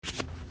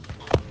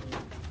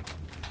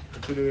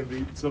Today in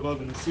the Tzavah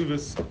and the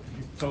Sivis,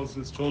 he tells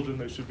his children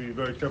they should be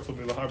very careful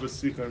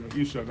and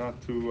isha,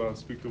 not to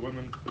speak to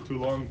women for too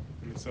long.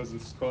 And he says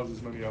this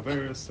causes many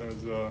averis,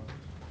 as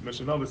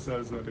Mishnah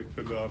says that it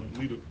could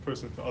lead a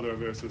person to other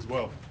averis as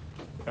well.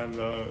 And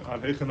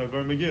on Heichen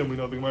Aver Megim, we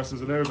know the Gemara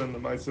says in Erevin, the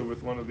Maisa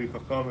with one of the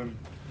Chachamim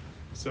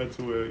said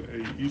to a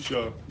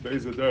Isha,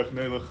 Be'ezah derech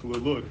nelech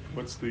lelud,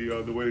 what's the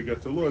way to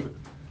get to Lud?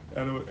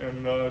 And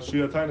she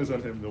had tainas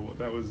on him.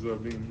 That was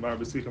being Mar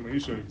B'Sicha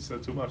Meisha. He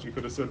said too much. He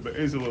could have said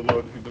Be'ezah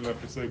lelud. He didn't have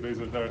to say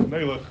Be'ezah derech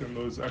nelech, and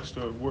those that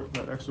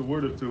extra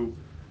word or two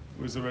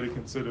was already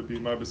considered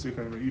being Mar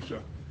B'Sicha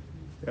Meisha.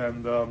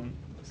 And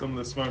some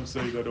of the Svarim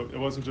say that it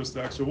wasn't just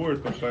the extra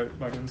word, but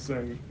by him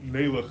saying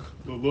Nelech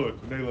lelud.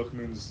 Nelech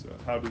means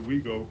how do we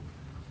go?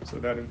 So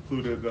that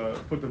included,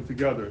 put them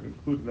together,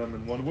 included them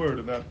in one word,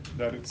 and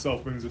that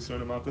itself brings a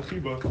certain amount of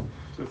chiba.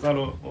 So it's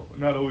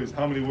not always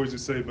how many words you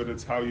say, but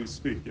it's how you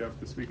speak. You have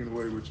to speak in a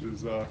way which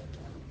is,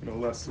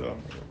 less,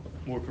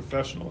 more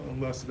professional,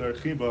 and less their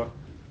chiba.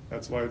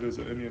 That's why there's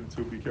an Indian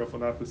to be careful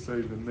not to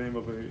say the name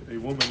of a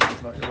woman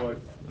who's not your wife,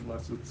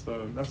 unless it's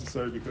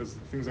necessary, because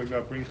things like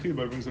that bring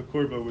chiba, brings a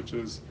korba, which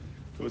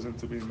goes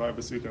into being mar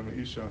b'sika and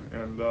isha.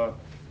 And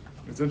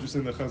it's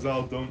interesting that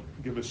Chazal don't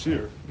give a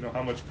shir.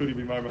 How much could he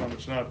be marba, how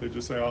much not? They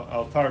just say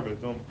al tarba,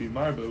 don't be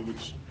marba,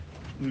 which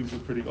leaves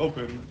it pretty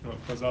open.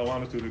 If Chazal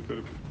wanted to, they could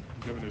have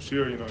given a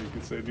shir. You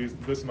could say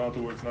this amount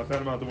of words, not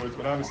that amount of words.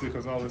 But obviously,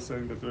 Chazal is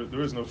saying that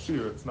there is no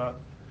shir.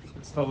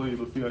 It's totally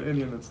lefia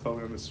Indian. It's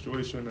totally on the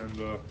situation and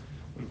the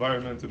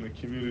environment and the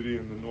community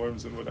and the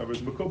norms and whatever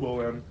is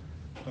makubal. And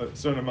a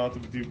certain amount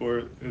of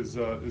dibur is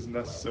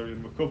necessary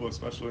in makubal,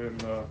 especially in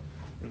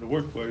the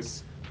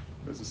workplace.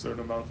 There's a certain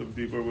amount of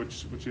dibur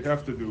which you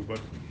have to do, but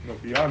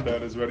beyond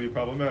that is already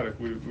problematic.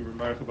 We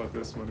remarked about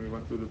this when we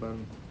went through the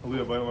Ben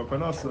Aliyah by Omar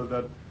Parnasa,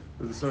 that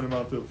there's a certain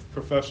amount of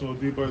professional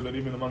dibur that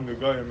even among the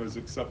Goyim is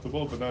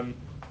acceptable, but then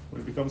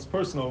when it becomes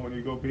personal, when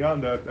you go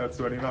beyond that, that's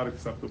already not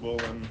acceptable,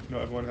 and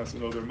everyone has to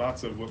know their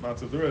matzav, what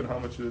matzav they're in, how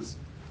much is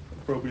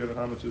appropriate and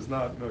how much is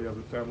not. You have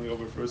the family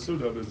over for a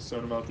suda, there's a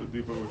certain amount of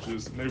dibur which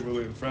is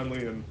neighborly and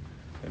friendly and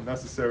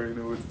necessary, and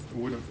it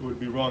would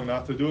be wrong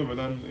not to do it. But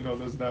then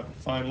there's that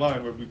fine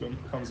line where it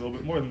becomes a little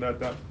bit more than that.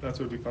 That's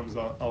where it becomes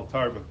al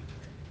tarba.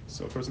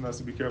 So a person has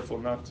to be careful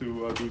not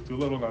to do too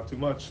little, not too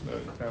much,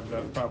 to have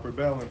that proper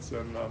balance.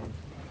 And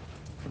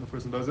when a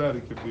person does that,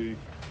 he could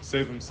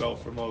save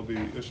himself from all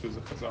the issues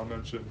that Chazal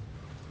mentioned.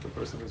 The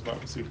person is Vaad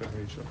LeBnai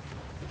Aliyah.